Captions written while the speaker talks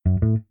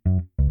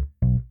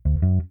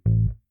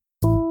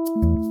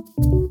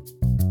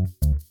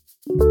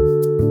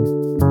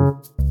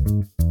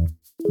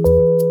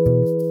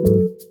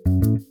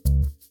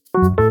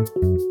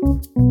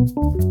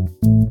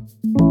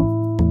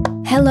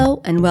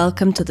and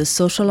welcome to the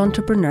Social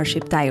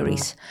Entrepreneurship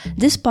Diaries.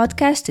 This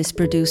podcast is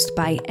produced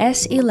by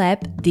SE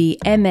Lab, the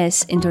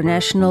MS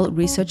International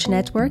Research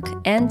Network,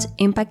 and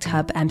Impact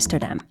Hub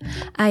Amsterdam.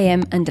 I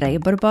am Andrea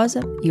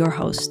Barbosa, your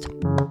host.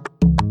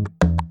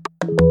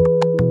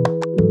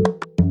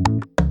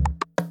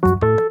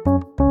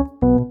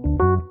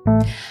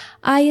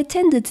 I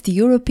attended the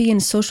European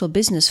Social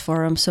Business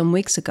Forum some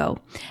weeks ago,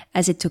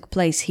 as it took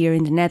place here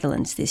in the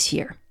Netherlands this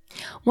year.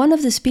 One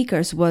of the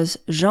speakers was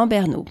Jean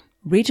Bernoux,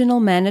 Regional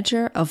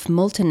Manager of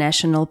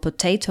multinational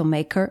potato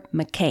maker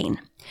McCain.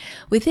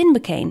 Within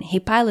McCain, he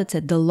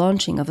piloted the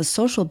launching of a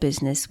social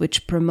business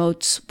which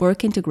promotes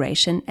work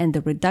integration and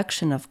the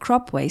reduction of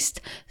crop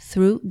waste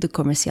through the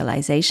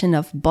commercialization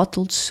of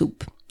bottled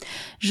soup.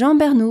 Jean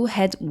Bernoux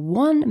had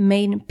one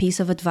main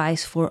piece of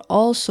advice for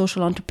all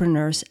social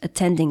entrepreneurs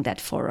attending that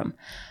forum.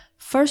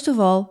 First of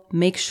all,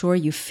 make sure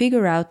you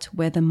figure out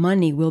where the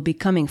money will be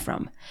coming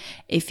from.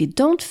 If you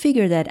don't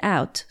figure that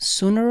out,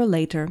 sooner or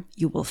later,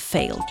 you will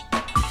fail.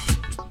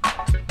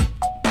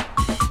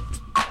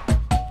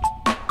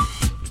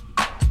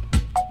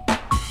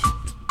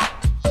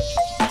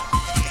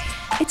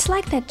 It's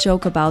like that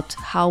joke about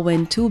how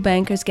when two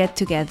bankers get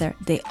together,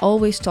 they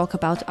always talk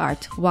about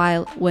art,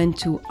 while when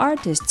two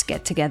artists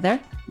get together,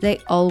 they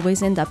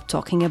always end up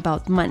talking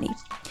about money.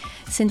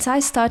 Since I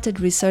started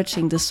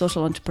researching the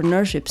social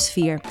entrepreneurship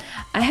sphere,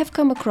 I have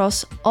come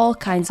across all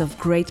kinds of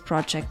great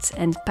projects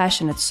and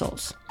passionate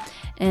souls.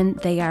 And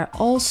they are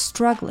all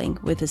struggling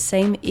with the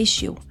same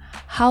issue.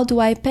 How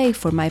do I pay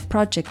for my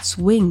project's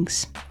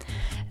wings?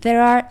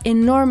 There are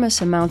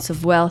enormous amounts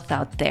of wealth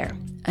out there.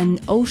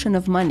 An ocean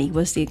of money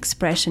was the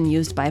expression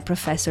used by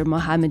Professor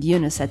Mohamed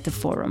Yunus at the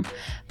forum.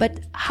 But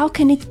how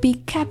can it be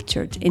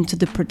captured into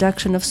the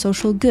production of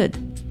social good?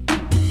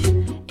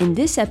 In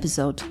this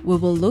episode, we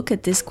will look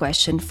at this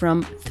question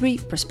from three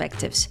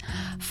perspectives.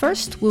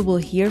 First, we will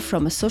hear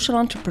from a social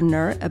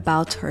entrepreneur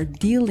about her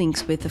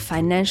dealings with the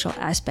financial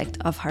aspect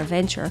of her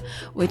venture,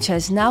 which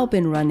has now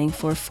been running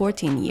for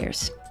 14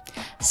 years.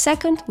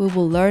 Second, we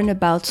will learn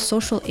about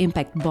social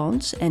impact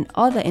bonds and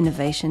other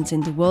innovations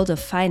in the world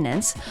of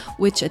finance,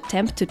 which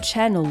attempt to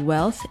channel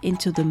wealth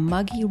into the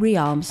muggy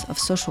realms of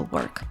social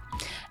work.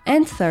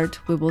 And third,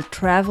 we will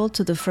travel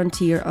to the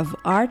frontier of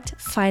art,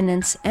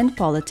 finance, and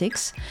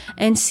politics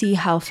and see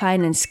how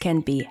finance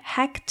can be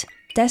hacked,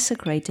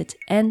 desecrated,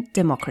 and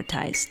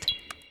democratized.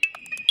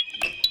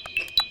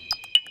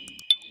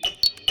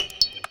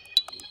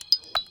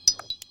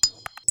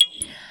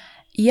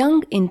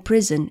 Young in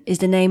Prison is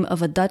the name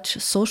of a Dutch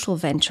social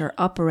venture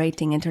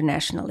operating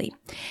internationally.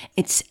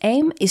 Its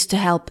aim is to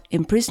help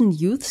imprisoned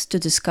youths to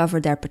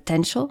discover their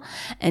potential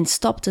and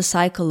stop the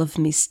cycle of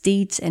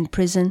misdeeds and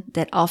prison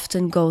that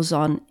often goes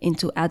on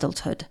into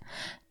adulthood.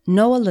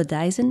 Noah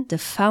Lodijzen, the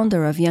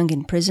founder of Young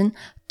in Prison,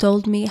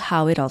 told me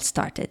how it all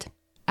started.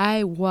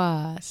 I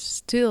was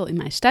still in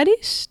my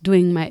studies,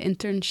 doing my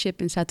internship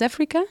in South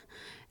Africa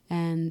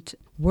and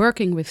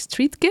working with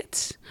street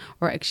kids,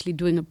 or actually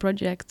doing a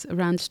project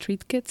around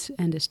street kids.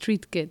 And the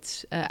street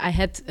kids, I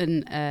had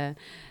an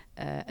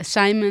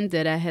assignment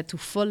that I had to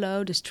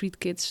follow the street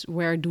kids.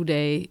 Where do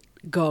they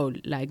go?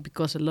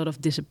 Because a lot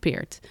of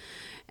disappeared.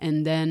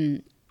 And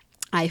then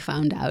I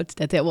found out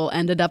that they all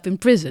ended up in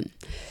prison.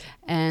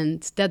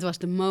 And that was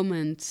the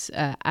moment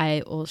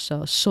I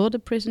also saw the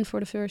prison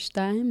for the first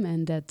time,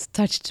 and that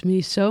touched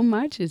me so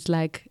much. It's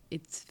like,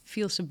 it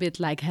feels a bit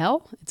like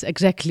hell. It's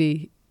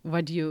exactly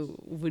what you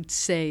would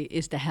say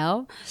is the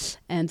hell.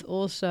 And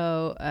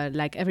also,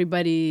 like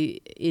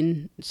everybody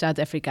in South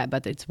Africa,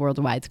 but it's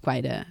worldwide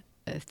quite a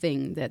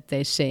thing that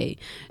they say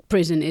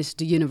prison is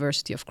the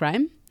university of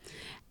crime.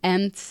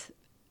 And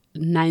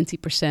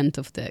 90%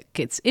 of the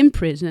kids in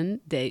prison,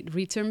 they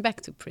return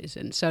back to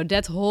prison. So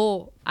that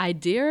whole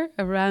idea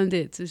around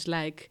it is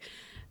like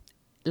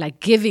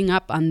giving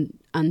up on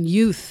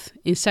youth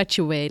in such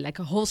a way, like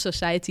a whole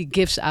society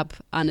gives up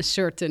on a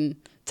certain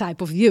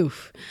type of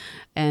youth.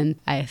 And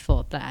I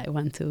thought that I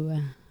want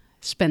to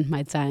spend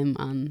my time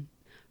on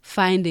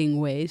finding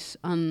ways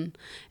on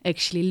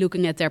actually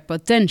looking at their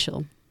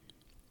potential.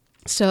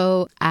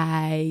 So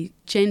I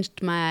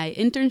changed my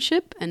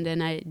internship, and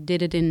then I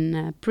did it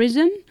in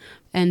prison.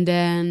 And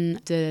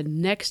then the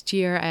next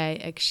year,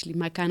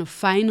 my kind of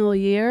final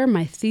year,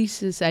 my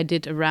thesis, I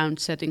did around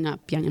setting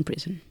up Young in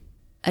Prison.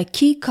 A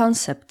key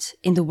concept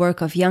in the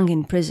work of Young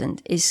in Prison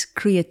is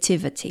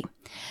creativity.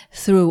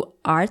 Through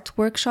art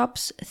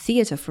workshops,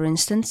 theater for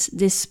instance,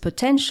 this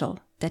potential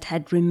that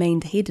had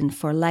remained hidden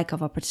for lack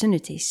of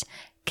opportunities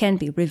can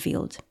be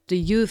revealed. The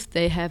youth,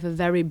 they have a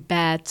very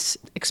bad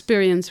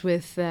experience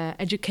with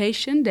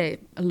education.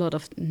 A lot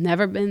of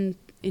never been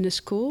in a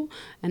school,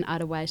 and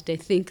otherwise they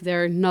think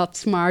they're not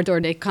smart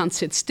or they can't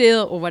sit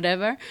still or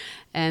whatever.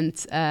 And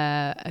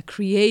a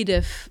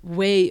creative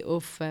way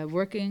of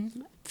working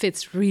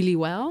fits really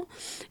well.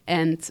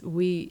 And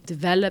we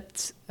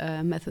developed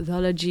a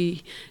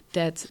methodology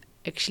that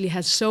actually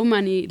has so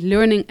many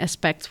learning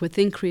aspects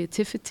within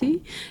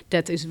creativity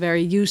that is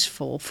very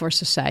useful for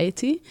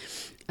society.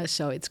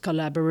 So it's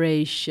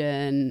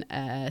collaboration,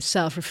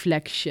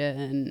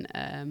 self-reflection,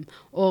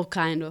 all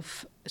kind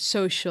of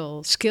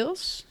social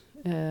skills,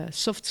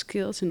 soft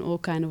skills in all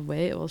kind of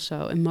way,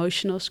 also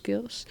emotional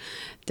skills,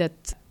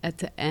 that at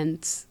the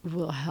end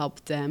will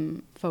help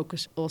them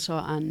focus also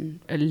on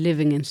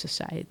living in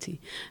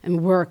society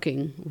and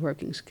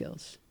working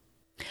skills.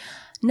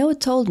 Noa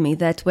told me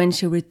that when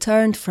she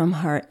returned from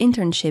her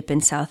internship in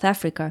South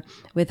Africa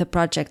with a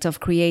project of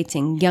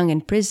creating Young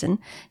in Prison,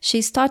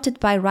 she started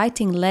by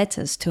writing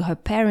letters to her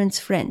parents'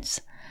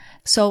 friends.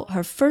 So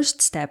her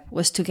first step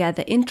was to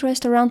gather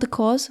interest around the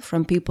cause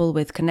from people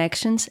with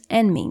connections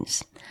and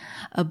means.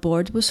 A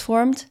board was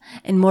formed,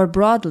 and more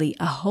broadly,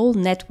 a whole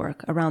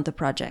network around the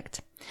project.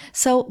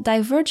 So,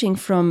 diverging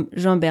from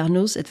Jean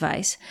Bernou's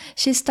advice,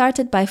 she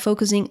started by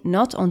focusing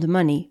not on the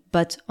money,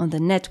 but on the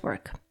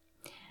network.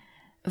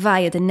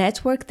 Via the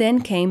network then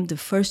came the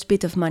first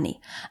bit of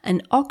money.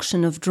 An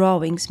auction of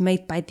drawings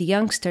made by the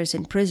youngsters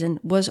in prison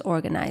was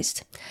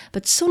organized.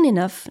 But soon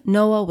enough,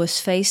 Noa was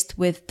faced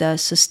with the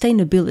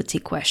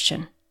sustainability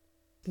question.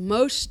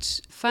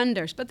 Most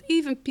funders, but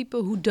even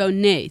people who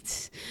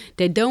donate,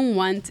 they don't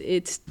want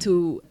it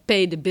to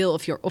pay the bill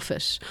of your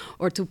office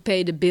or to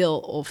pay the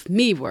bill of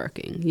me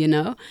working, you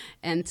know?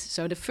 And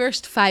so the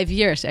first 5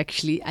 years,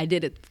 actually, I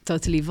did it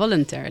totally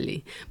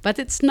voluntarily. But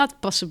it's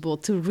not possible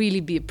to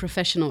really be a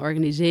professional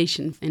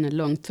organization in a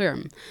long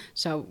term.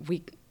 So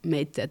we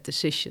made that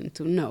decision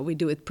to, no, we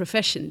do it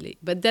professionally.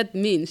 But that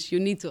means you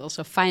need to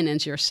also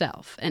finance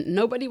yourself. And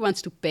nobody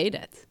wants to pay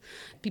that.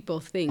 People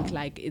think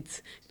like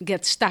it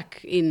gets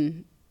stuck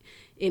in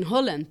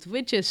Holland,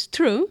 which is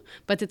true,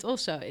 but it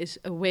also is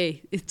a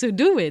way to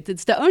do it.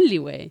 It's the only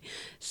way.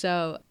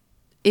 So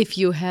if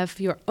you have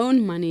your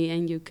own money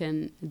and you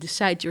can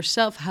decide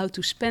yourself how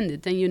to spend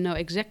it, then you know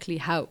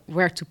exactly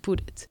where to put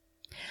it.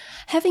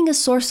 Having a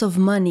source of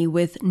money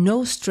with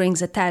no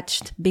strings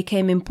attached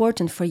became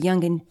important for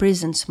Young in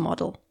Prison's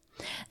model.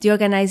 The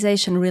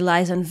organization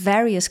relies on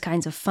various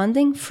kinds of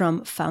funding,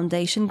 from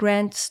foundation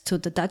grants to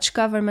the Dutch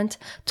government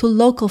to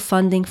local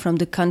funding from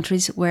the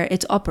countries where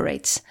it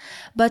operates.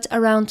 But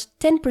around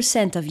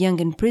 10% of Young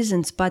in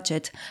Prison's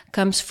budget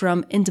comes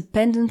from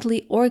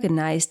independently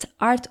organized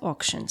art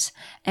auctions,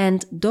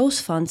 and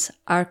those funds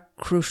are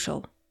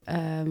crucial.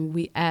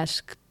 We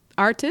ask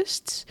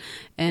artists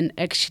and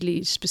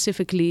actually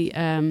specifically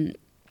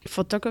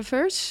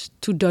photographers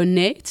to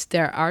donate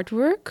their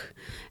artwork,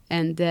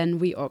 and then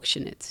we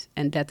auction it.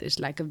 And that is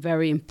like a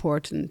very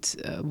important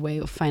way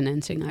of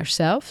financing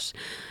ourselves.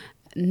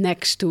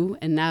 Next to,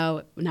 and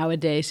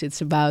nowadays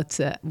it's about,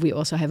 we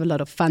also have a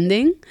lot of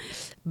funding,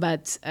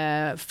 but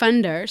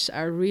funders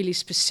are really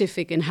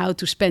specific in how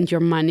to spend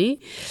your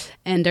money,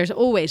 and there's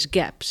always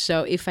gaps.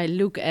 So if I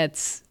look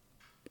at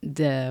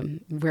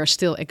we're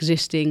still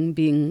existing,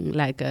 being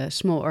like a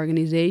small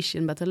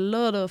organization, but a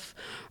lot of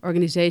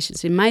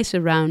organizations in my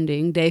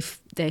surrounding, they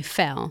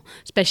fell,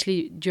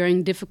 especially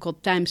during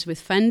difficult times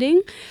with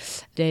funding.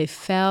 They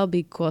fell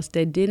because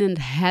they didn't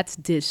have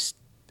this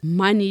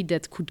money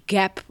that could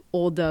gap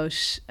all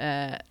those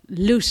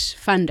loose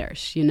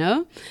funders, you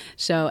know?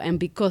 So, and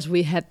because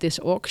we had this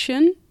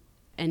auction,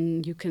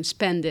 and you can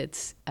spend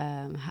it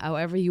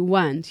however you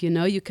want, you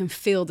know, you can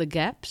fill the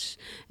gaps.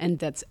 And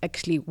that's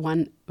actually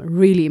one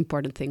really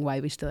important thing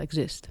why we still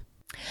exist.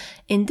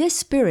 In this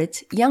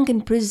spirit, Young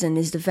in Prison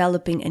is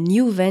developing a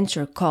new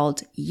venture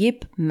called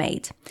Yip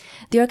Made.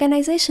 The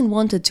organization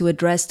wanted to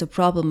address the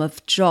problem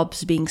of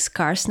jobs being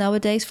scarce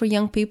nowadays for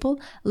young people,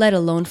 let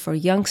alone for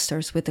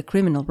youngsters with a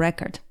criminal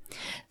record.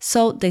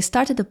 So they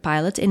started a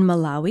pilot in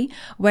Malawi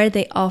where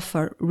they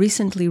offer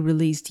recently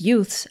released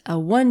youths a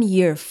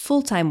 1-year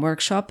full-time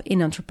workshop in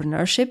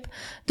entrepreneurship,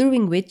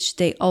 during which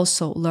they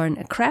also learn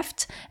a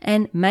craft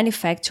and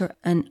manufacture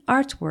an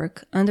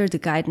artwork under the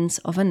guidance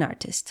of an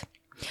artist.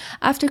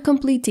 After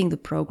completing the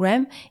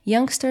program,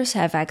 youngsters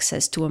have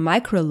access to a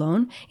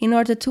microloan in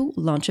order to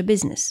launch a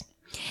business.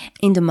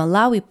 In the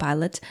Malawi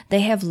pilot,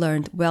 they have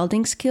learned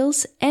welding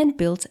skills and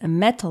built a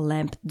metal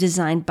lamp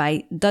designed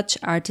by Dutch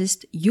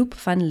artist Joep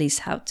van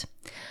Lieshout.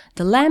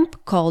 The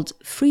lamp, called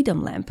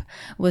Freedom Lamp,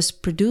 was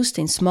produced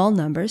in small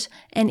numbers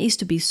and is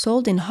to be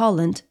sold in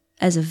Holland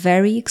as a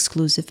very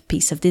exclusive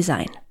piece of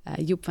design.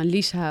 Joep van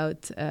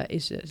Lieshout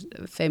is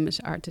a famous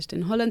artist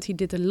in Holland. He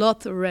did a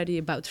lot already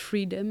about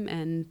freedom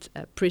and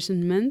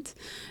imprisonment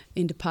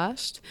in the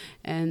past.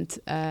 And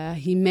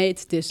he made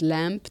this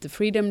lamp, the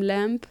Freedom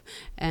Lamp.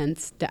 And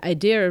the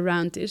idea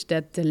around is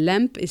that the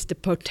lamp is the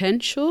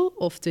potential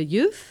of the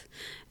youth.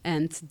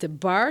 And the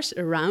bars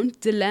around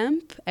the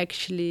lamp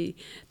actually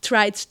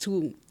tried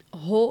to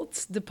hold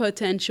the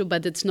potential,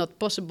 but it's not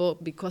possible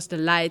because the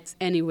light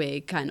anyway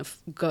kind of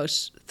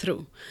goes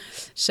through.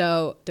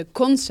 So the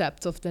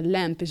concept of the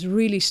lamp is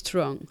really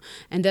strong,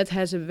 and that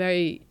has a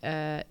very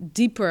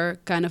deeper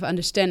kind of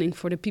understanding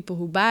for the people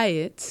who buy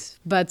it,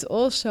 but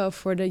also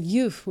for the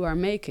youth who are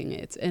making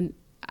it. And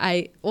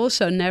I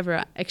also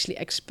never actually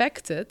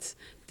expected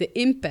the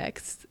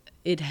impact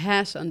it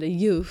has on the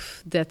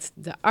youth, that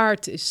the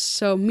art is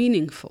so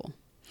meaningful.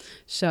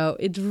 So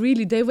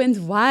they went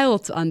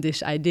wild on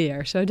this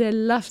idea. So they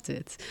loved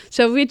it.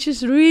 So which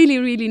is really,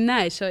 really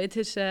nice. So it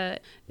is a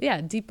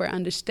deeper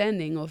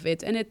understanding of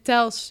it. And it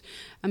tells,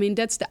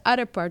 that's the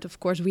other part, of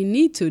course, we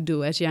need to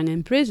do as Young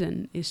in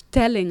Prison, is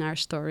telling our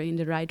story in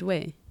the right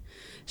way.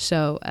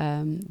 So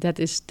that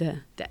is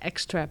the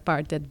extra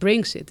part that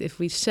brings it. If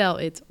we sell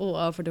it all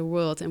over the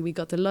world and we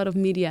got a lot of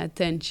media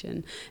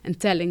attention and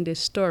telling this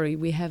story,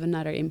 we have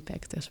another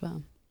impact as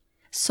well.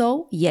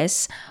 So,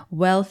 yes,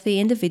 wealthy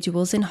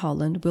individuals in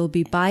Holland will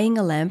be buying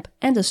a lamp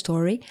and a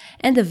story,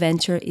 and the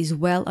venture is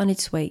well on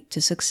its way to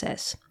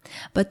success.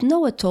 But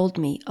Noah told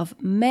me of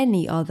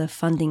many other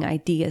funding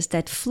ideas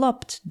that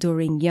flopped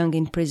during Young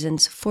in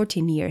Prison's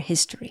 14-year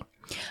history.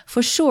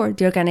 For sure,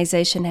 the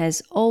organization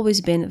has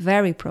always been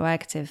very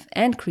proactive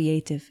and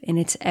creative in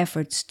its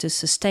efforts to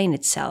sustain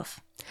itself.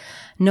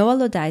 Noah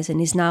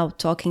Lodijzen is now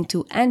talking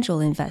to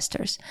angel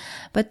investors,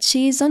 but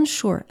she is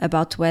unsure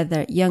about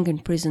whether Young in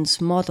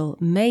Prison's model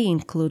may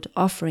include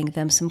offering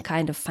them some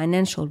kind of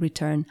financial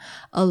return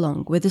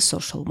along with the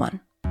social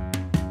one.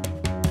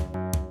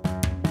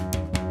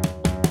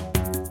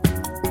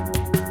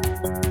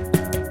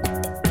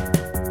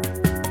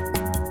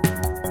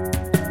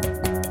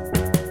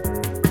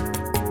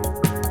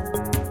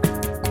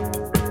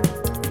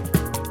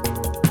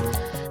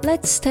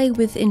 Let's stay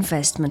with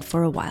investment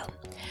for a while.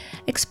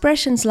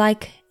 Expressions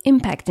like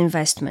impact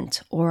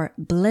investment or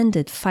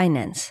blended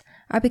finance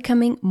are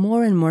becoming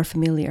more and more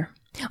familiar.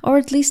 Or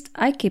at least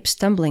I keep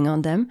stumbling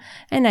on them,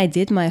 and I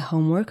did my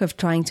homework of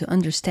trying to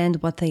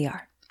understand what they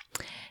are.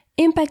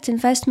 Impact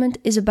investment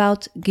is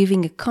about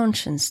giving a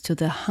conscience to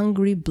the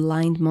hungry,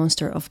 blind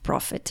monster of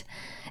profit.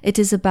 It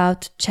is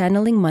about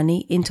channeling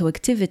money into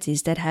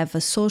activities that have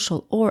a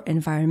social or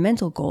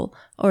environmental goal,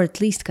 or at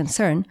least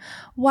concern,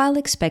 while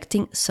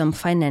expecting some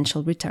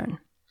financial return.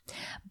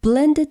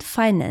 Blended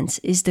finance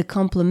is the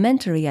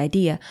complementary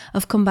idea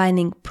of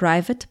combining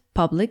private,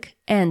 public,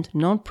 and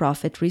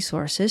non-profit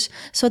resources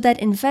so that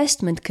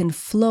investment can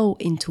flow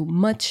into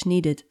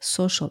much-needed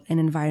social and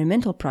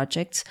environmental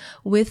projects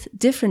with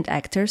different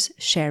actors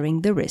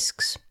sharing the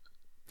risks.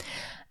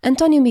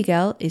 António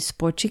Miguel is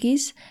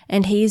Portuguese,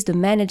 and he is the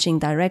managing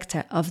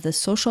director of the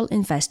Social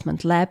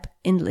Investment Lab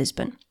in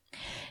Lisbon.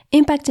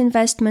 Impact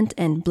investment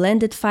and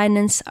blended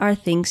finance are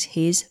things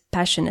he is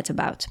passionate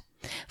about.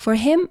 For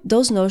him,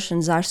 those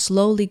notions are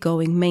slowly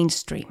going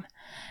mainstream.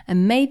 A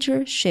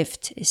major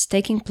shift is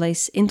taking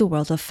place in the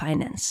world of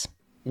finance.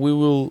 We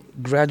will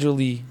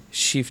gradually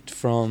shift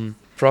from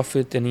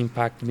profit and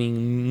impact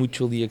being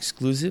mutually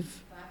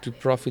exclusive to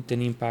profit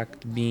and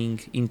impact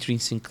being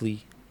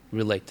intrinsically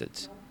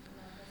related.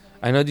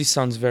 I know this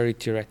sounds very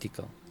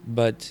theoretical,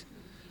 but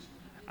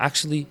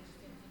actually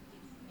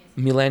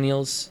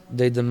millennials,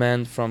 they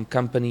demand from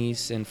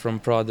companies and from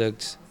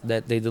products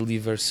that they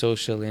deliver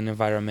social and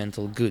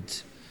environmental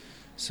goods.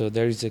 So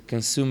there is a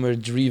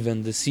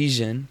consumer-driven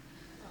decision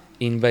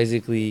in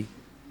basically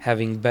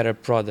having better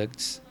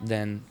products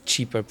than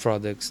cheaper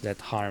products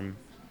that harm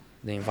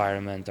the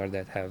environment or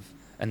that have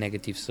a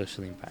negative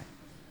social impact.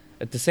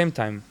 At the same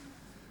time,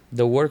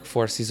 the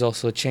workforce is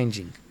also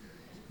changing.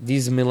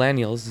 These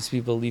millennials, these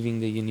people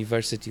leaving the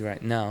university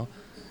right now,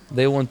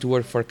 they want to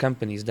work for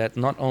companies that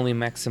not only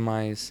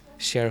maximize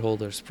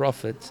shareholders'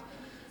 profit,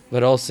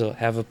 but also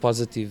have a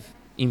positive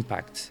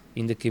impact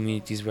in the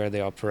communities where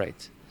they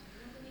operate.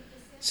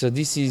 So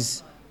this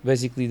is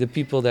basically the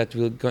people that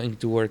will going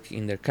to work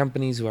in their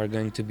companies who are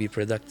going to be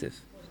productive.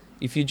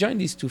 If you join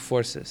these two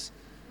forces,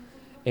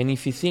 and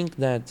if you think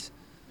that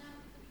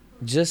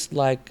just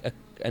like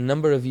a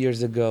number of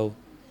years ago,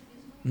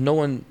 no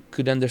one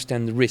could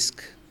understand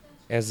risk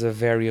as a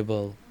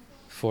variable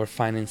for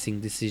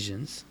financing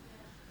decisions,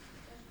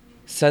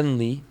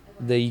 suddenly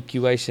the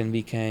equation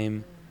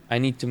became, I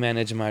need to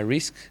manage my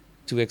risk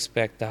to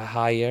expect a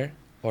higher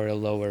or a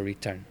lower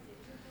return.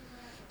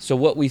 So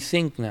what we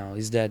think now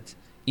is that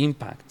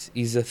impact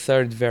is a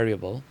third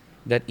variable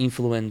that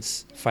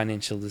influences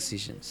financial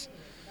decisions.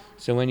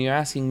 So when you're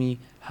asking me,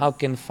 how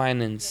can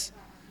finance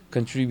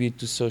contribute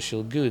to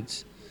social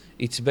goods?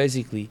 It's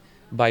basically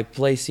by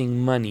placing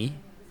money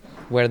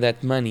where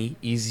that money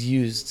is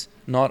used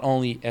not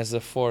only as a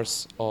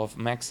force of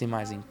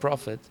maximizing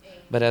profit,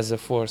 but as a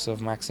force of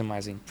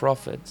maximizing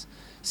profit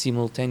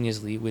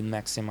simultaneously with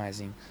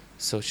maximizing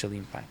social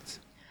impact.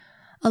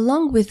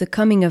 Along with the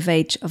coming of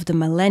age of the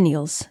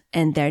millennials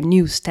and their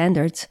new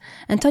standards,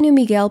 António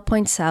Miguel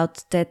points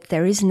out that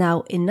there is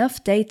now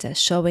enough data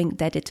showing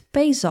that it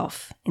pays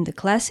off, in the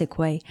classic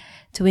way,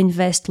 to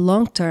invest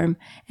long-term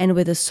and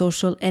with a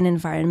social and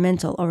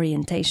environmental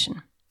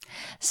orientation.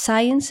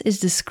 Science is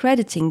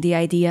discrediting the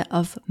idea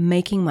of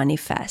making money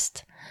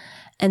fast.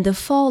 And the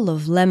fall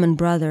of Lehman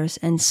Brothers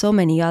and so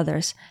many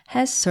others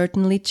has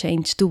certainly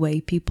changed the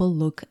way people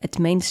look at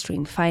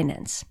mainstream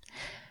finance.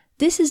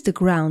 This is the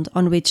ground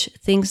on which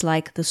things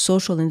like the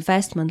Social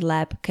Investment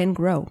Lab can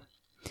grow.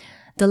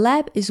 The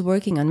lab is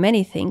working on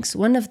many things,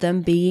 one of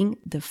them being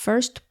the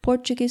first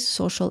Portuguese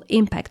social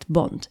impact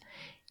bond.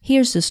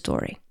 Here's the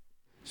story.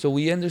 So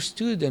we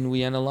understood and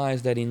we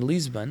analyzed that in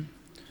Lisbon,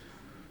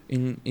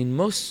 in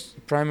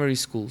most primary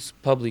schools,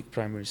 public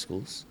primary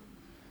schools,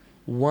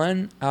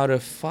 1 out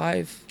of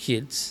 5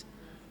 kids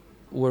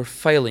were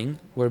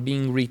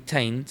being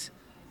retained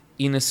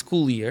in a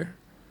school year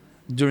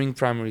during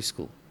primary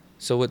school.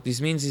 So what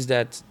this means is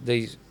that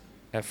they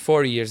have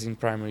 4 years in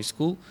primary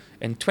school,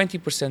 and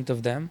 20%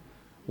 of them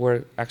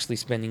were actually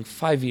spending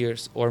 5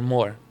 years or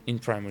more in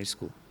primary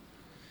school.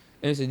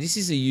 And so this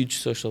is a huge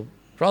social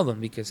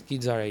problem because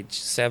kids are age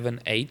 7,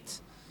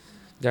 8.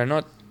 They're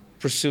not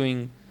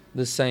pursuing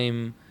the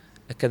same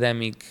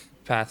academic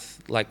path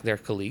like their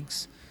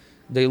colleagues.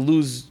 They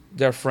lose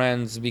their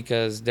friends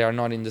because they are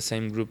not in the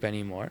same group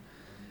anymore.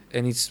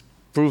 And it's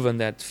proven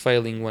that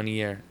failing 1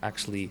 year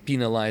actually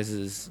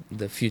penalizes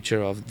the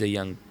future of the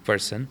young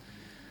person.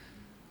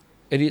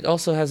 And it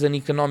also has an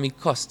economic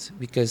cost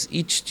because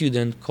each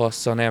student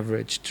costs on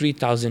average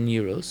 3,000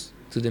 euros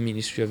to the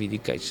Ministry of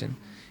Education.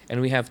 And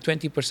we have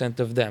 20%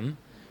 of them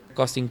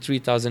costing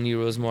 3,000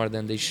 euros more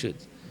than they should.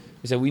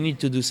 We said we need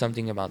to do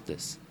something about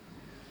this.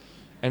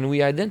 And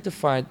we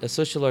identified a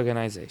social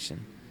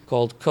organization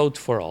called Code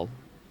for All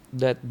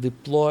that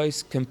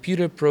deploys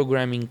computer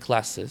programming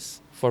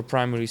classes for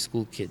primary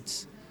school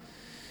kids.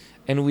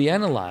 And we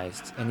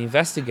analyzed and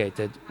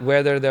investigated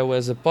whether there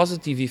was a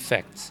positive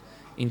effect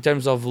in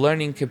terms of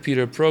learning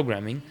computer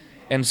programming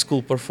and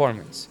school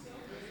performance.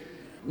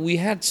 We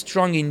had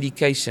strong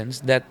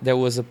indications that there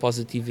was a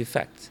positive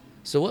effect.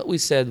 So what we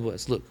said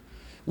was, look,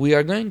 we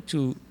are going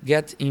to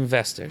get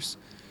investors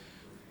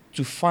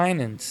to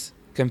finance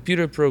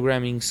computer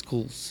programming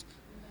schools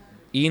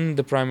in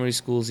the primary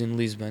schools in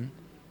Lisbon,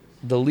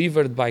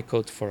 delivered by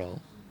Code for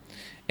All.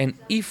 And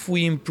if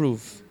we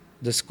improve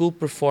the school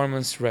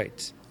performance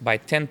rate by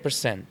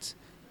 10%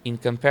 in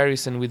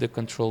comparison with the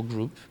control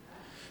group,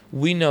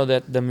 we know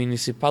that the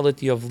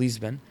municipality of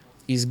Lisbon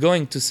is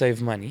going to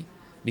save money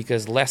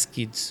because less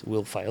kids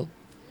will fail.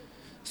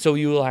 So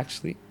you will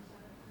actually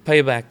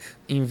pay back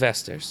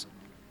investors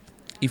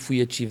if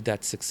we achieve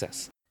that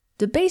success.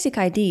 The basic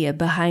idea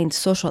behind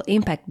social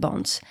impact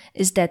bonds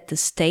is that the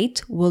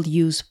state will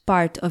use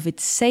part of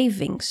its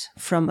savings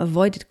from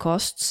avoided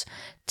costs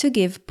to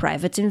give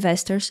private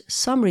investors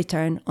some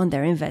return on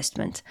their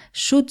investment,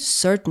 should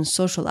certain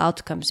social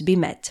outcomes be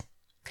met.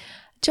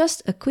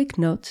 Just a quick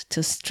note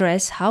to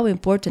stress how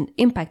important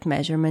impact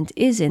measurement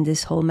is in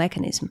this whole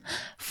mechanism.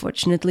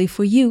 Fortunately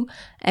for you,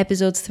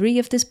 episode 3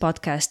 of this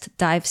podcast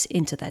dives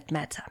into that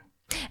matter.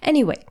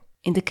 Anyway,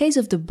 in the case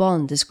of the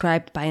bond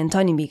described by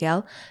António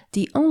Miguel,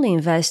 the only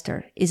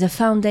investor is a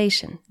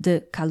foundation,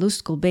 the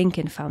Calouste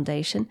Gulbenkian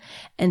Foundation,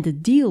 and the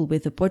deal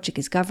with the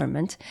Portuguese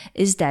government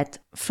is that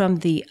from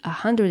the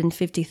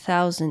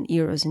 150,000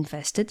 euros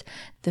invested,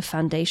 the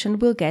foundation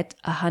will get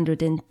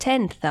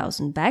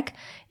 110,000 back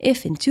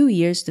if in 2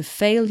 years the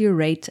failure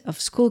rate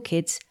of school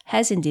kids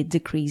has indeed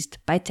decreased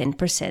by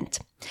 10%.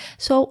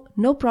 So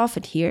no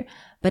profit here,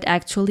 but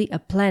actually a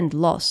planned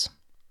loss.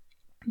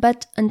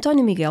 But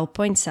António Miguel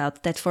points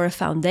out that for a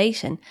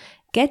foundation,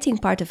 getting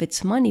part of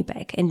its money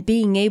back and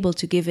being able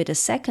to give it a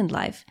second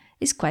life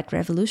is quite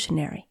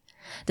revolutionary.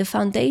 The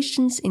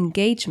foundation's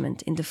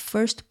engagement in the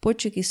first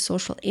Portuguese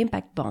social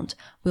impact bond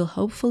will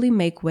hopefully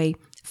make way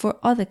for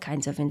other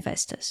kinds of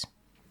investors.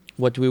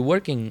 What we're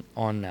working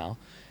on now,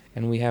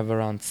 and we have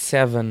around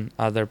 7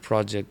 other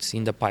projects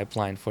in the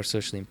pipeline for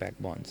social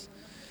impact bonds,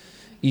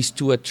 is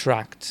to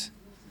attract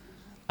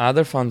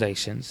other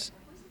foundations,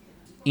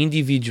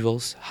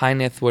 individuals, high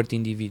net worth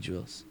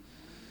individuals,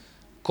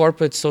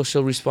 corporate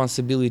social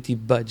responsibility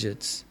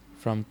budgets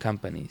from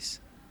companies.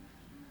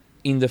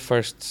 In the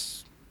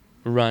first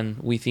run,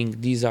 we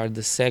think these are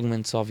the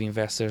segments of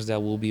investors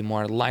that will be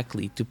more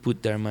likely to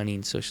put their money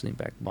in social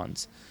impact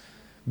bonds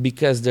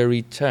because the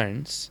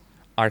returns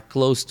are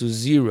close to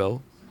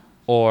zero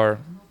or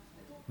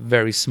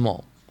very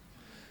small.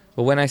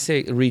 But when I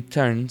say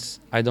returns,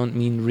 I don't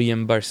mean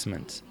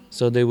reimbursement.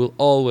 So they will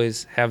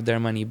always have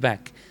their money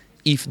back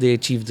if they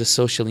achieve the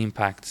social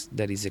impact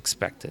that is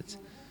expected.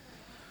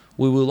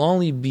 We will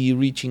only be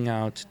reaching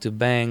out to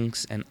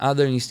banks and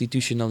other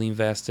institutional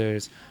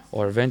investors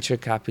or venture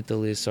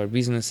capitalists or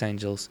business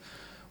angels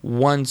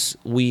once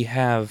we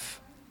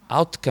have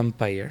outcome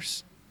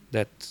payers,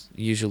 that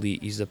usually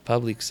is the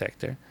public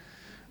sector,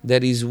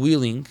 that is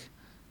willing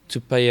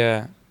to pay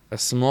a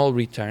small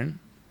return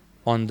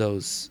on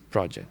those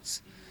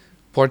projects.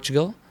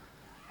 Portugal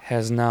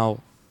has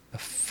now a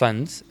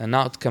fund, an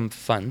outcome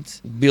fund,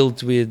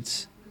 built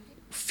with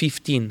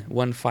 15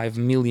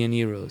 million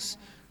euros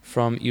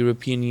from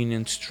European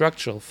Union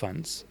structural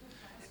funds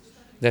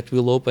that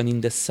will open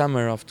in the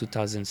summer of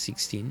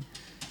 2016.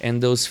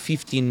 And those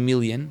 15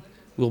 million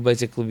will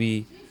basically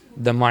be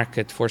the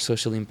market for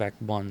social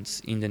impact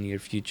bonds in the near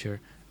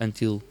future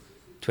until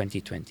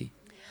 2020.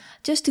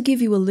 Just to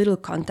give you a little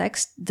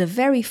context, the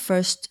very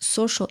first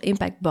social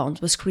impact bond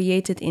was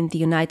created in the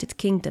United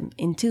Kingdom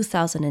in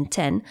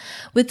 2010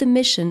 with the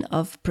mission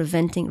of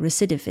preventing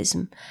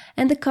recidivism,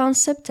 and the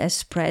concept has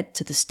spread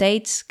to the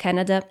States,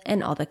 Canada,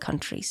 and other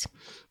countries.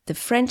 The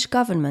French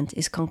government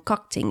is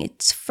concocting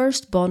its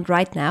first bond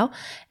right now,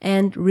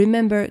 and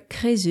remember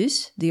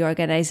Crésus, the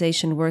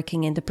organization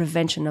working in the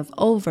prevention of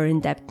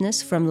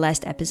over-indebtedness from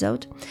last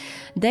episode?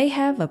 They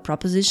have a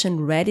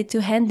proposition ready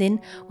to hand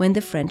in when the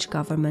French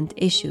government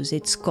issues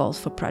its calls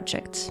for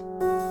projects.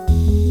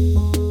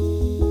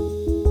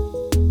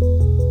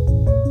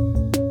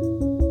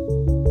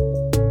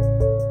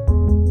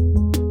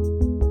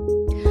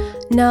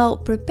 Now,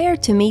 prepare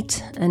to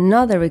meet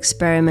another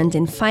experiment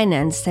in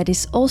finance that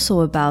is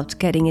also about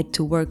getting it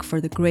to work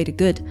for the greater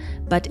good,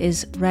 but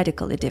is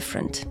radically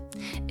different.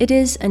 It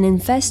is an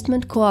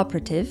investment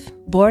cooperative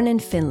born in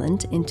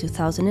Finland in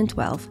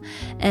 2012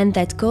 and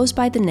that goes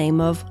by the name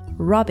of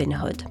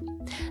Robinhood.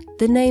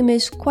 The name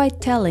is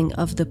quite telling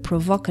of the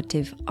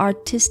provocative,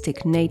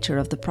 artistic nature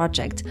of the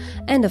project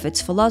and of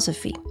its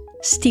philosophy: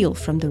 steal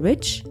from the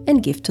rich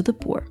and give to the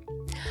poor.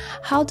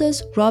 How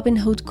does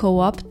Robinhood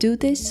Co-op do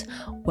this?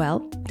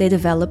 Well, they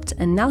developed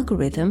an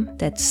algorithm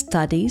that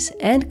studies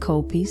and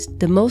copies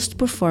the most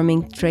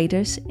performing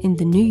traders in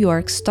the New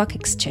York Stock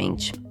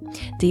Exchange.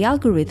 The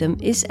algorithm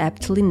is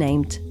aptly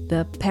named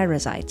the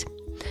Parasite.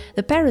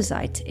 The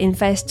Parasite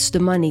invests the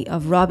money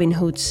of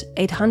Robinhood's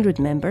 800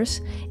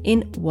 members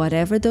in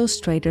whatever those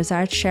traders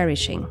are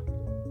cherishing.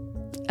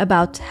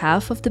 About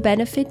half of the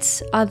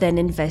benefits are then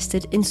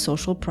invested in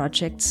social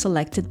projects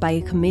selected by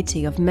a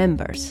committee of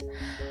members.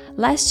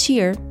 Last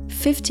year,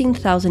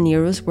 15,000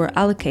 euros were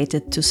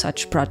allocated to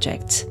such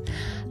projects.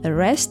 The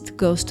rest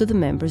goes to the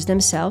members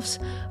themselves,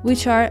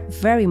 which are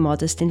very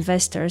modest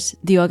investors,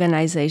 the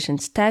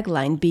organization's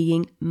tagline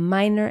being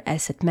minor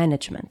asset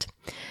management.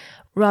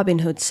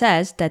 Robinhood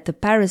says that the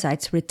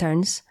Parasite's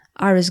returns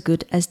are as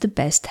good as the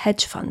best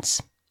hedge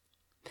funds.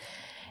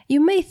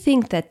 You may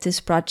think that this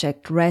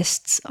project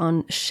rests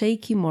on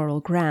shaky moral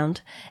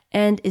ground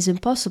and is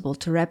impossible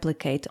to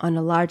replicate on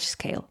a large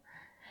scale.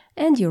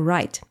 And you're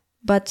right.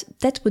 But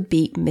that would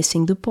be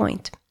missing the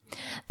point.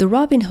 The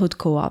Robinhood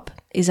Co-op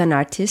is an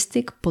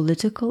artistic,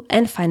 political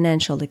and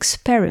financial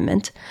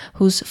experiment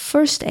whose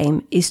first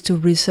aim is to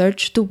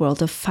research the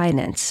world of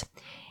finance.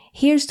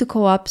 Here's the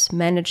Co-op's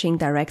managing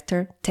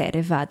director,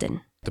 Tere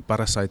Vaden. The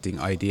parasiting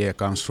idea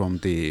comes from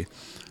the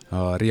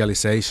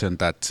realization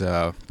that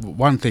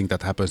one thing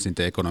that happens in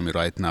the economy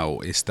right now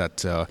is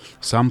that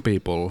some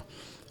people,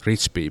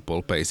 rich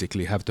people,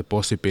 basically have the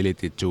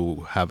possibility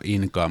to have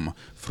income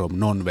from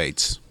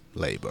non-wage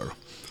labor.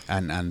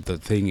 And the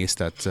thing is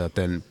that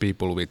then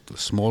people with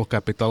small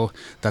capital,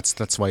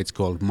 that's why it's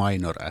called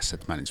minor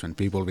asset management.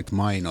 People with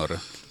minor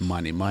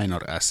money,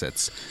 minor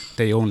assets,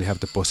 they only have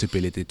the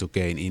possibility to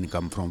gain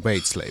income from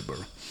wage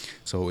labor.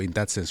 So in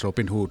that sense,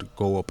 Robinhood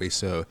Co-op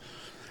is a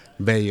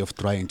way of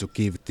trying to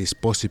give this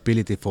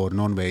possibility for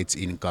non-wage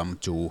income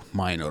to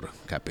minor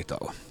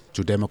capital,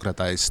 to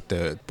democratize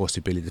the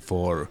possibility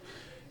for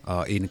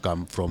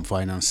income from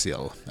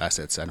financial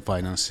assets and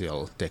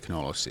financial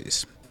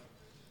technologies.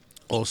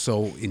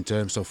 Also, in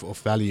terms of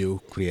value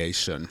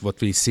creation, what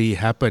we see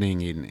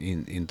happening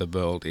in the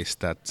world is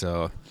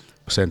that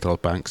central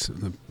banks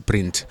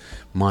print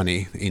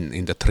money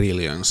in the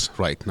trillions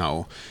right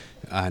now,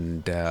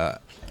 and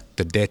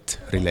the debt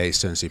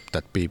relationship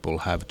that people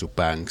have to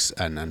banks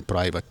and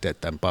private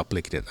debt and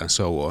public debt and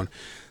so on,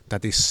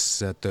 that is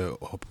the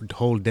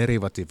whole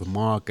derivative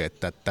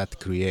market that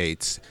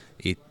creates.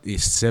 It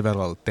is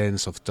several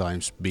tens of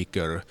times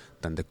bigger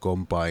than the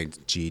combined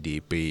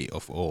GDP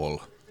of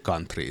all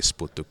countries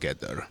put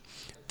together.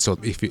 So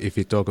if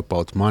you talk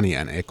about money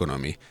and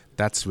economy,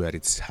 that's where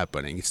it's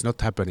happening. It's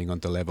not happening on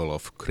the level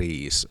of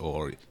Greece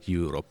or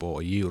Europe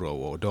or euro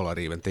or dollar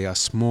even. They are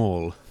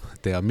small,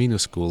 they are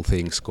minuscule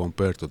things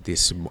compared to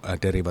this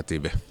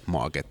derivative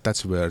market.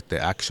 That's where the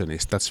action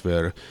is. That's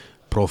where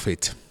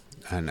profit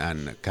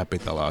and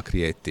capital are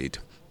created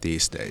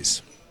these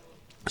days.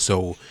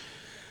 So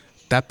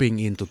tapping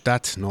into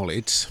that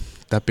knowledge,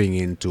 tapping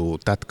into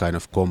that kind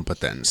of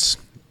competence,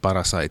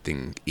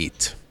 parasiting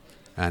it,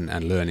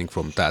 and learning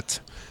from that.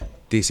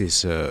 This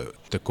is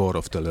the core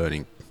of the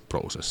learning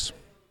process.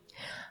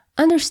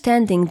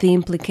 Understanding the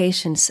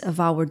implications of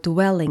our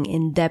dwelling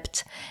in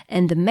debt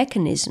and the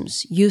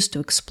mechanisms used to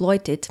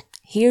exploit it,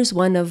 here's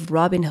one of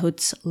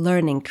Robinhood's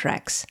learning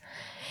tracks.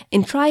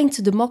 In trying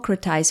to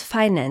democratize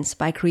finance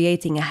by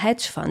creating a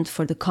hedge fund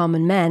for the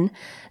common man,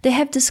 they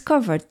have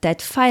discovered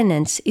that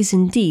finance is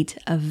indeed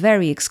a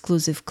very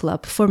exclusive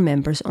club for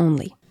members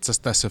only.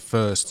 Just as a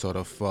first sort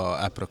of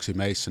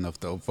approximation of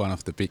one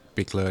of the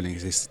big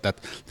learnings is that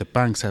the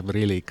banks have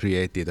really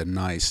created a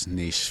nice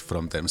niche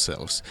from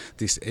themselves.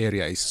 This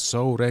area is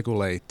so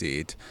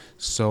regulated,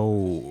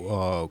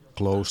 so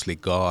closely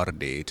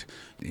guarded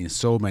in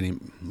so many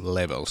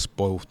levels,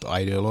 both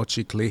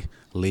ideologically,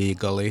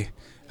 legally,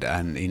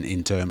 and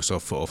in terms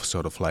of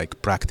sort of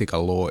like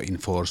practical law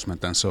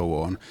enforcement and so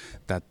on,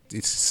 that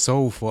it's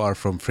so far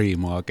from free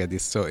market.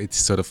 It's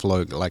sort of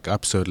like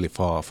absurdly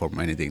far from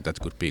anything that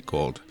could be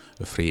called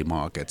a free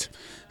market.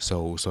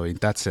 So in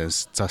that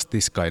sense, just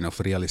this kind of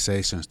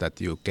realizations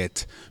that you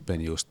get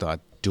when you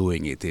start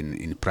doing it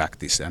in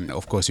practice, and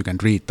of course you can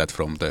read that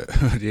from the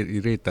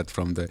read that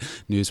from the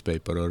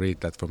newspaper or read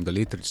that from the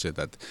literature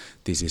that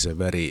this is a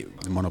very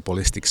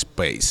monopolistic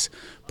space,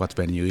 but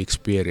when you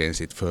experience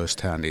it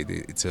firsthand,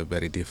 it's a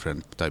very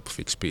different type of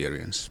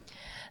experience.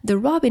 The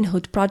Robin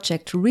Hood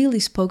project really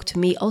spoke to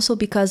me also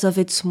because of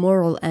its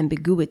moral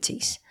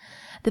ambiguities.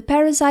 The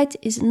Parasite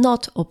is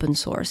not open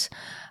source.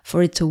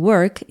 For it to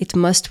work, it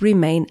must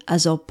remain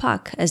as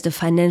opaque as the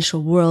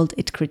financial world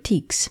it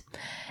critiques.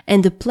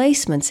 And the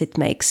placements it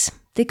makes,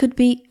 they could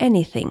be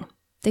anything.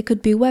 They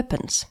could be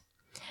weapons.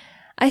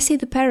 I see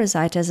the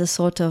Parasite as a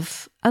sort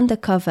of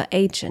undercover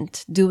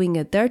agent doing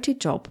a dirty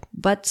job,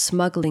 but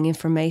smuggling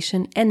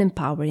information and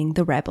empowering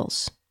the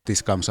rebels.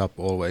 This comes up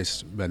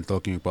always when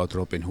talking about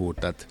Robin Hood,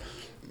 that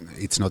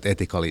it's not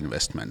ethical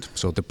investment.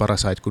 So the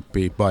Parasite could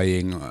be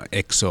buying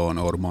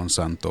Exxon or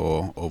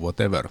Monsanto or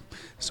whatever.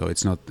 So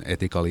it's not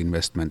ethical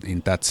investment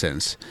in that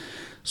sense.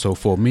 So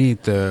for me,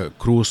 the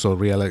crucial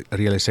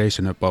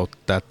realization about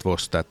that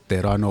was that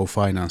there are no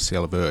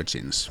financial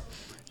virgins.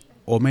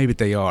 Or maybe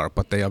they are,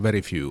 but they are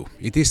very few.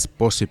 It is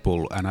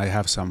possible, and I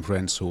have some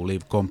friends who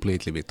live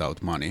completely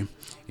without money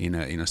in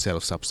a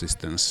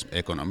self-subsistence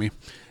economy.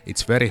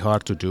 It's very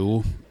hard to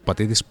do, but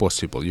it is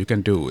possible. You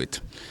can do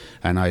it,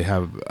 and I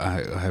have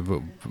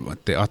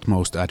the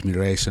utmost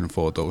admiration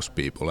for those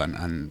people,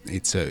 and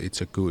it's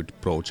a good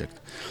project.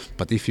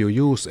 But if you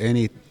use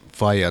any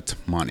fiat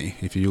money,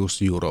 if you use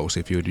euros,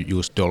 if you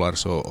use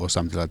dollars or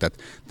something like that,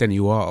 then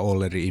you are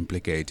already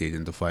implicated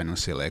in the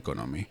financial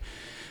economy.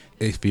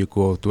 If you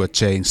go to a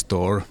chain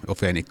store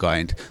of any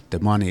kind, the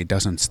money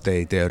doesn't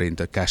stay there in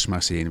the cash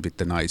machine with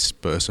the nice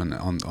person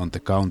on the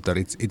counter.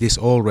 It is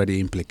already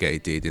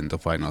implicated in the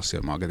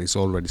financial market. It's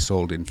already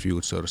sold in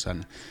futures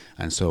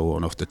and so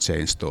on of the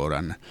chain store.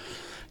 And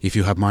if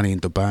you have money in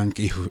the bank,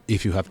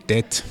 if you have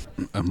debt,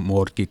 a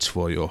mortgage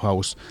for your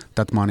house,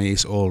 that money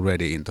is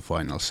already in the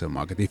financial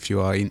market. If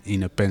you are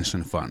in a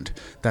pension fund,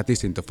 that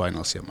is in the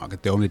financial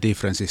market. The only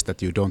difference is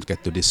that you don't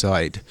get to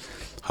decide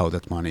how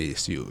that money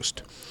is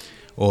used.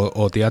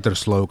 Or the other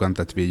slogan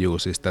that we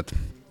use is that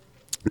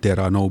there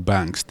are no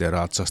banks, there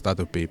are just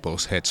other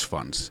people's hedge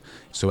funds.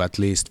 So at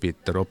least with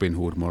the Robin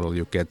Hood model,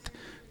 you get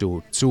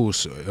to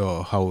choose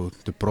how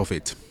the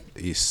profit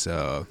is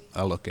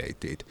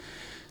allocated.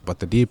 But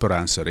the deeper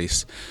answer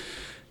is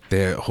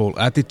the whole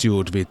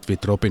attitude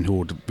with Robin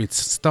Hood, which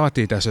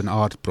started as an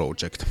art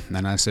project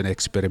and as an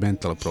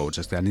experimental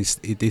project, and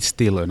it is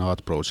still an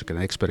art project,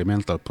 an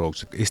experimental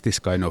project, is this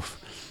kind of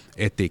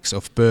ethics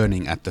of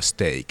burning at the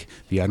stake.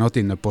 We are not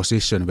in a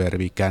position where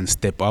we can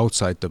step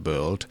outside the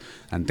world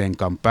and then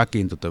come back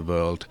into the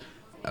world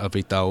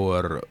with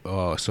our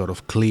sort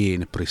of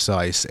clean,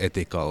 precise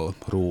ethical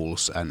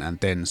rules and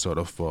then sort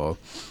of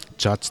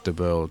judge the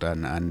world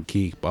and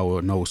keep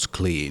our nose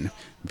clean.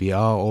 We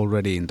are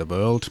already in the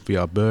world, we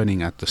are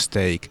burning at the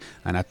stake,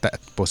 and at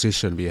that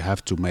position we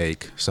have to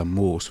make some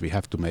moves, we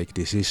have to make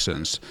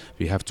decisions,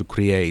 we have to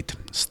create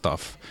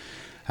stuff.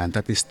 And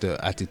that is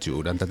the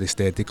attitude, and that is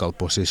the ethical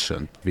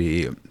position.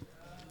 We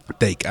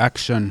take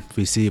action,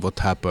 we see what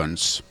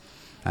happens,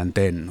 and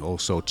then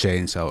also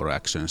change our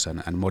actions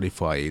and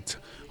modify it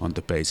on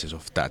the basis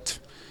of that,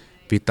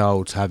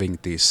 without having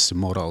this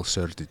moral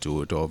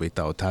certitude or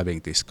without having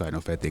this kind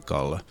of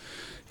ethical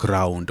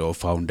ground or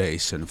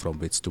foundation from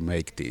which to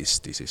make these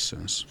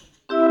decisions.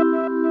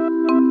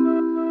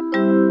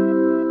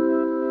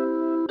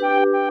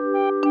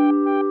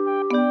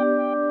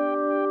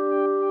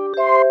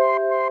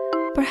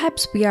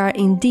 Perhaps we are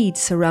indeed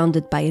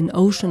surrounded by an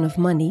ocean of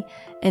money,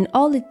 and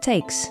all it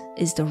takes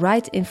is the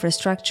right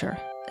infrastructure,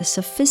 a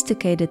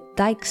sophisticated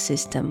dike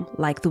system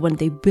like the one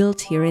they built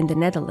here in the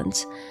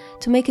Netherlands,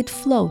 to make it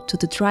flow to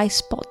the dry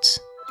spots.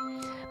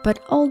 But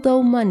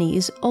although money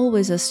is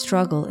always a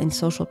struggle in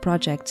social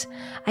projects,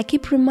 I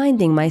keep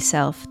reminding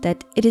myself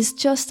that it is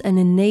just an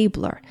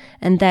enabler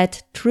and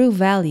that true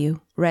value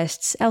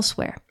rests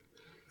elsewhere.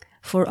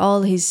 For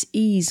all his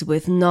ease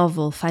with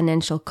novel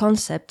financial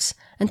concepts,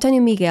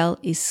 Antonio Miguel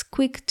is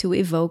quick to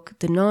evoke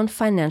the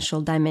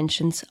non-financial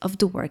dimensions of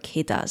the work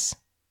he does.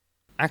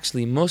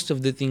 Actually, most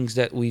of the things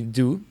that we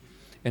do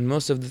and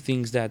most of the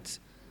things that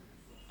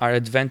are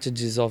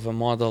advantages of a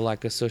model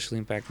like a social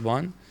impact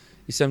bond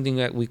is something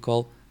that we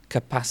call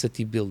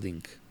capacity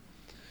building.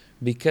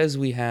 Because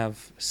we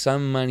have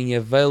some money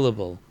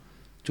available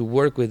to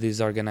work with these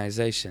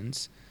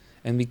organizations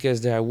and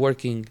because they are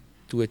working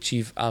to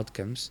achieve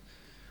outcomes,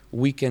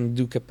 we can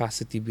do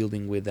capacity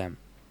building with them.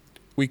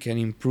 We can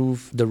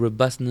improve the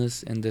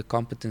robustness and the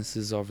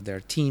competences of their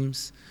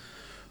teams.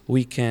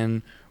 We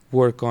can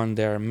work on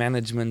their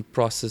management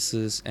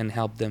processes and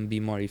help them be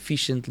more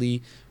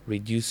efficiently,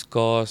 reduce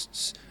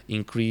costs,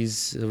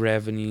 increase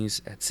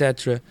revenues,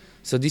 etc.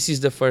 So this is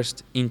the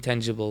first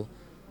intangible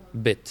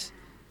bit,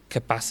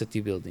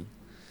 capacity building.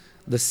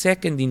 The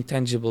second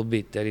intangible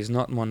bit that is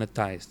not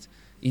monetized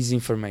is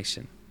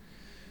information.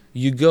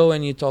 You go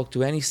and you talk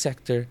to any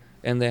sector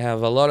and they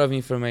have a lot of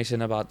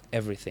information about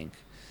everything.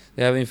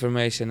 They have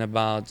information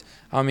about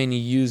how many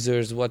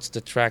users, what's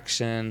the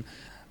traction,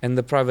 and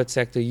the private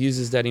sector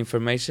uses that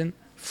information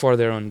for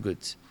their own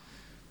goods.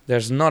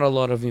 There's not a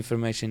lot of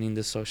information in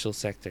the social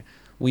sector.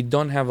 We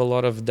don't have a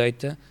lot of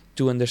data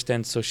to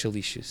understand social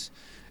issues.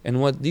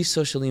 And what these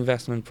social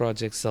investment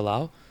projects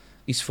allow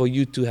is for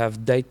you to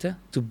have data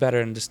to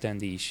better understand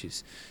the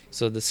issues.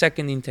 So the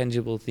second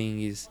intangible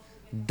thing is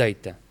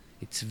data.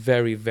 It's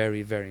very,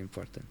 very, very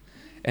important.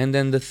 And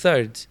then the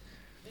third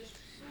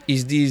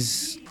is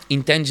this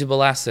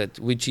intangible asset,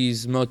 which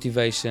is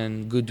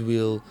motivation,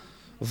 goodwill,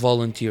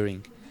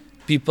 volunteering.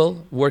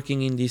 People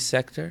working in this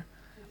sector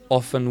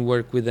often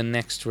work with an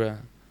extra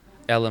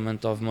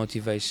element of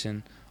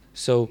motivation.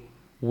 So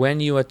when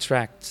you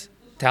attract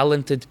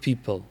talented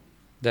people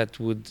that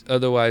would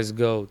otherwise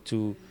go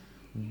to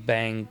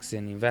banks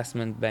and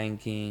investment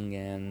banking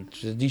and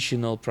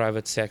traditional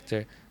private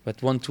sector,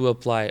 but want to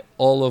apply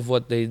all of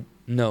what they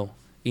know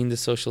in the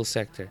social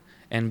sector,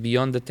 and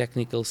beyond the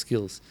technical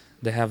skills,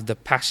 they have the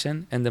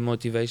passion and the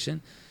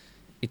motivation,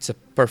 it's a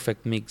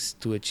perfect mix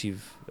to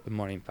achieve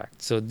more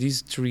impact. So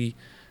these three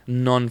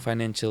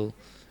non-financial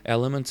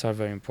elements are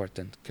very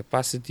important: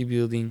 capacity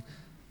building,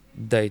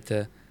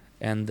 data,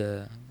 and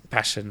the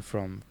passion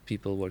from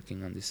people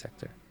working on this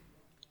sector.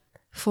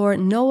 For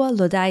Noah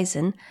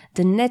Lodijzen,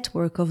 the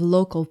network of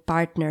local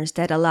partners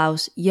that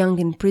allows Young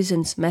in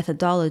Prison's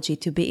methodology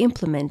to be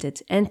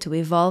implemented and to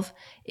evolve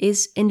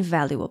is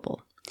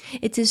invaluable.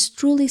 It is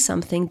truly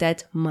something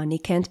that money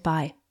can't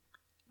buy,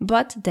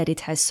 but that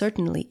it has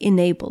certainly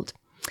enabled.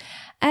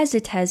 As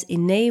it has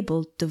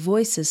enabled the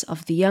voices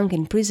of the young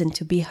in prison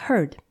to be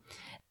heard,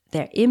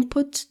 their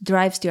input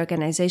drives the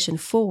organization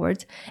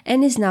forward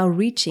and is now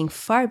reaching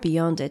far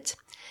beyond it.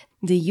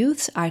 The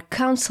youths are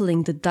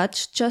counseling the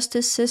Dutch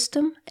justice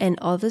system and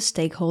other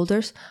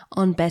stakeholders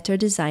on better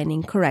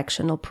designing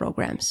correctional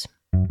programs.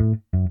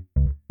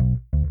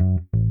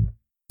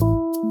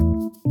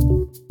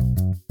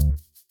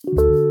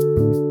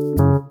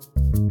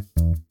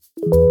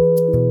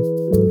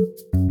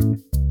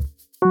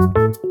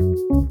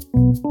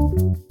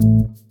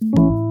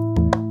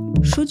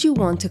 Should you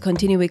want to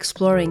continue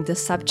exploring the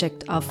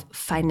subject of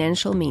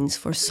financial means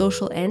for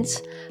social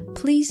ends,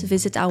 please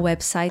visit our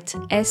website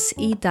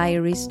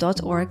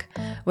sediaries.org,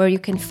 where you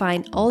can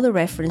find all the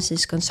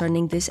references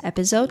concerning this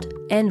episode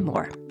and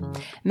more.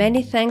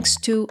 Many thanks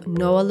to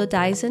Noah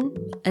Lodijzen,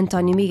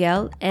 Antonio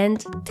Miguel, and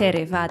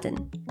Tere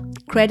Vaden.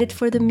 Credit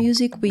for the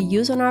music we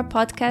use on our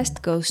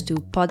podcast goes to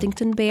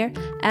Poddington Bear,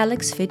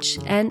 Alex Fitch,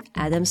 and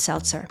Adam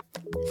Seltzer.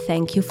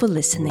 Thank you for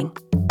listening.